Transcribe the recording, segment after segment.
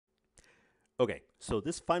Okay, so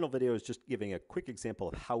this final video is just giving a quick example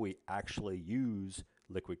of how we actually use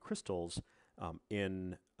liquid crystals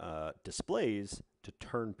in displays to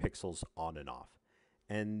turn pixels on and off.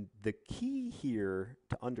 And the key here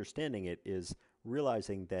to understanding it is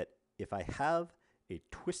realizing that if I have a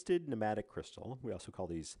twisted nematic crystal, we also call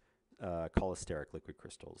these cholesteric liquid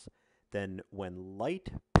crystals, then when light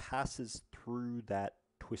passes through that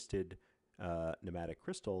twisted nematic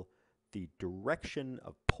crystal, the direction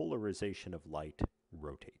of polarization of light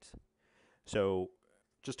rotates. So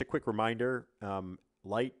just a quick reminder,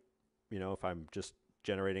 light, if I'm just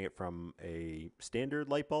generating it from a standard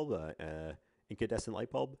light bulb, incandescent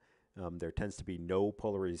light bulb, there tends to be no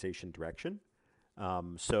polarization direction.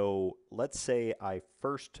 So let's say I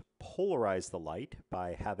first polarize the light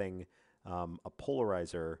by having a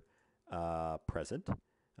polarizer present.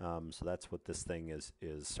 So that's what this thing is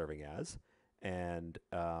serving as. And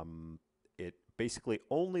it basically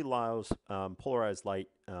only allows polarized light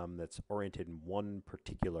that's oriented in one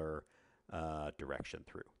particular direction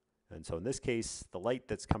through. And so in this case, the light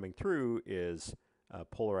that's coming through is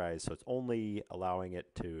polarized, so it's only allowing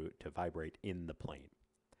it to vibrate in the plane.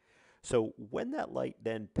 So when that light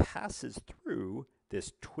then passes through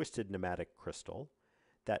this twisted nematic crystal,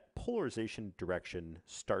 that polarization direction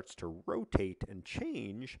starts to rotate and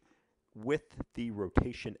change with the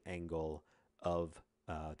rotation angle of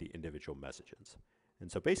the individual mesogens.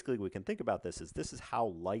 And so basically we can think about this is how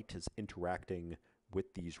light is interacting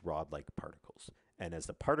with these rod-like particles. And as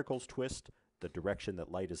the particles twist, the direction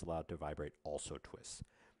that light is allowed to vibrate also twists.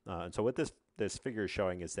 And so what this figure is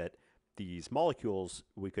showing is that these molecules,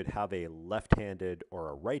 we could have a left-handed or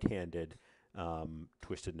a right-handed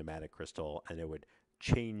twisted nematic crystal, and it would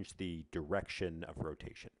change the direction of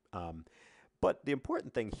rotation. But the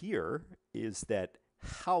important thing here is that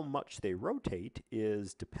how much they rotate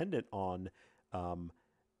is dependent on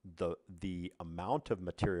the amount of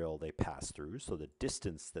material they pass through, so the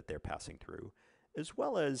distance that they're passing through, as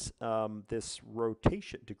well as this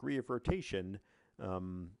degree of rotation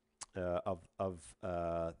of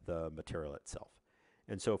the material itself.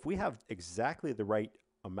 And so if we have exactly the right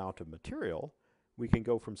amount of material, we can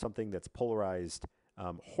go from something that's polarized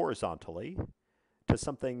horizontally to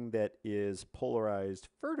something that is polarized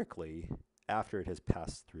vertically after it has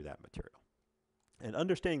passed through that material. And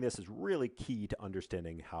understanding this is really key to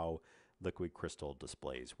understanding how liquid crystal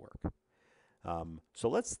displays work. So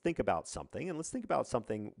let's think about something, and let's think about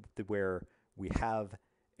something where we have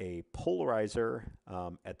a polarizer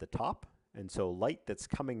at the top. And so light that's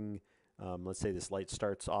coming, let's say this light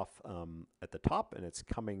starts off at the top and it's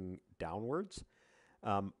coming downwards.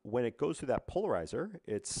 When it goes through that polarizer,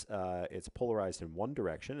 it's polarized in one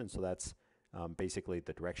direction, and so that's basically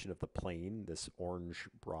the direction of the plane, this orange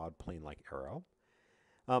broad plane-like arrow.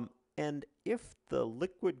 And if the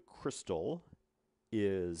liquid crystal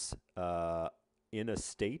is in a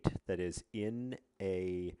state that is in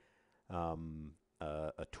a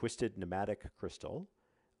twisted nematic crystal,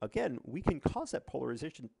 again, we can cause that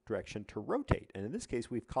polarization direction to rotate. And in this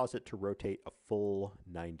case, we've caused it to rotate a full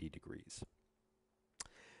 90 degrees.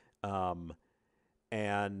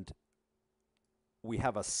 And we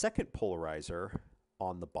have a second polarizer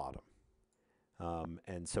on the bottom.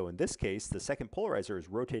 And so in this case, the second polarizer is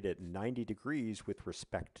rotated 90 degrees with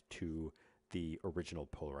respect to the original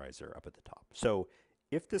polarizer up at the top. So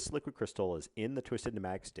if this liquid crystal is in the twisted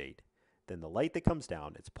nematic state, then the light that comes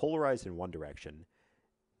down, it's polarized in one direction.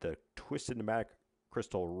 The twisted nematic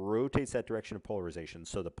crystal rotates that direction of polarization.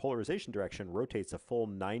 So the polarization direction rotates a full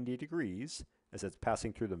 90 degrees as it's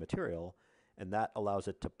passing through the material, and that allows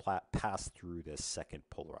it to pass through this second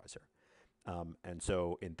polarizer. And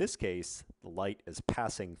so in this case, the light is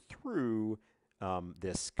passing through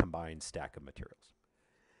this combined stack of materials.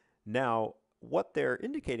 Now, what they're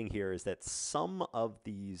indicating here is that some of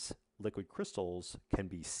these liquid crystals can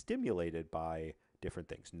be stimulated by different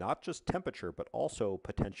things, not just temperature, but also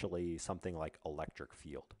potentially something like electric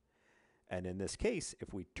field. And in this case,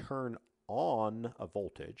 if we turn on a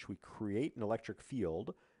voltage, we create an electric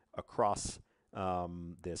field across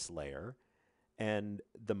this layer, and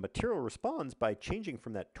the material responds by changing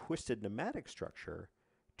from that twisted nematic structure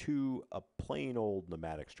to a plain old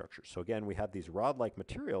nematic structure. So again, we have these rod-like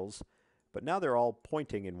materials, but now they're all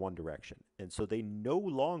pointing in one direction. And so they no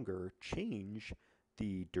longer change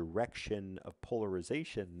the direction of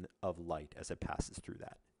polarization of light as it passes through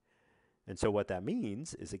that. And so what that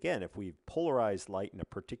means is, again, if we've polarized light in a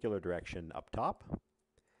particular direction up top,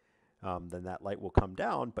 then that light will come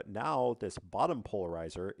down, but now this bottom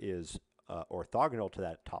polarizer is orthogonal to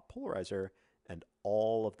that top polarizer, and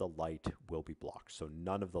all of the light will be blocked. So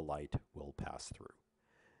none of the light will pass through.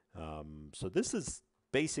 So this is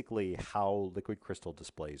basically how liquid crystal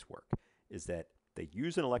displays work, is that they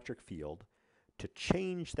use an electric field to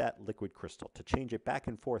change that liquid crystal, to change it back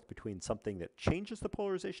and forth between something that changes the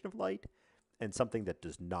polarization of light and something that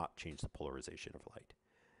does not change the polarization of light.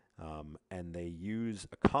 And they use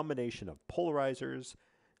a combination of polarizers,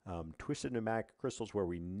 twisted pneumatic crystals where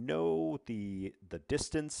we know the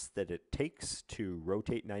distance that it takes to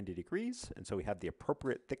rotate 90 degrees. And so we have the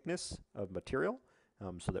appropriate thickness of material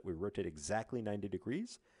so that we rotate exactly 90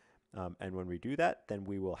 degrees. And when we do that, then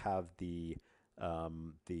we will have the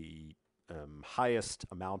highest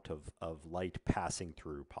amount of light passing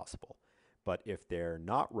through possible. But if they're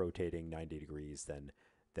not rotating 90 degrees, then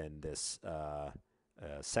this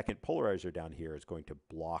second polarizer down here is going to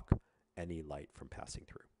block any light from passing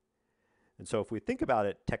through. And so if we think about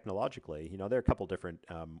it technologically, you know, there are a couple different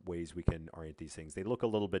ways we can orient these things. They look a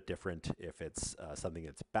little bit different if it's something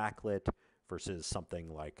that's backlit versus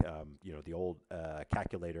something like, you know, the old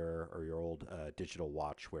calculator or your old digital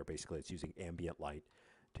watch, where basically it's using ambient light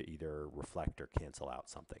to either reflect or cancel out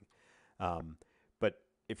something. But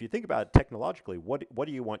if you think about it technologically, what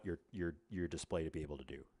do you want your display to be able to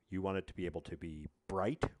do? You want it to be able to be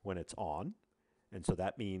bright when it's on, and so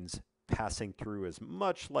that means passing through as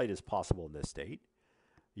much light as possible in this state.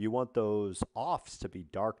 You want those offs to be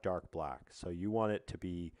dark, dark black. So you want it to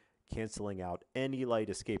be canceling out any light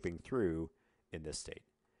escaping through in this state.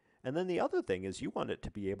 And then the other thing is you want it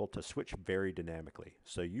to be able to switch very dynamically.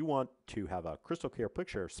 So you want to have a crystal clear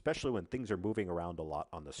picture, especially when things are moving around a lot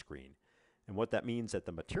on the screen. And what that means at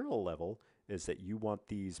the material level is that you want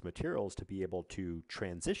these materials to be able to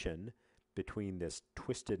transition between this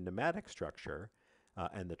twisted pneumatic structure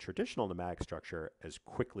and the traditional pneumatic structure as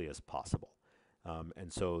quickly as possible.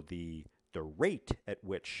 And so the rate at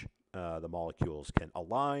which the molecules can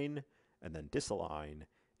align and then disalign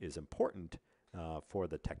is important for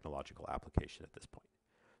the technological application at this point.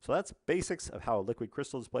 So that's basics of how a liquid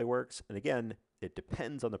crystal display works. And again, it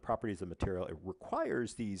depends on the properties of the material. It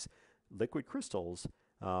requires these liquid crystals,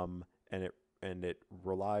 and it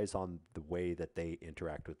relies on the way that they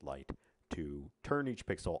interact with light to turn each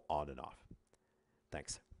pixel on and off.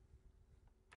 Thanks.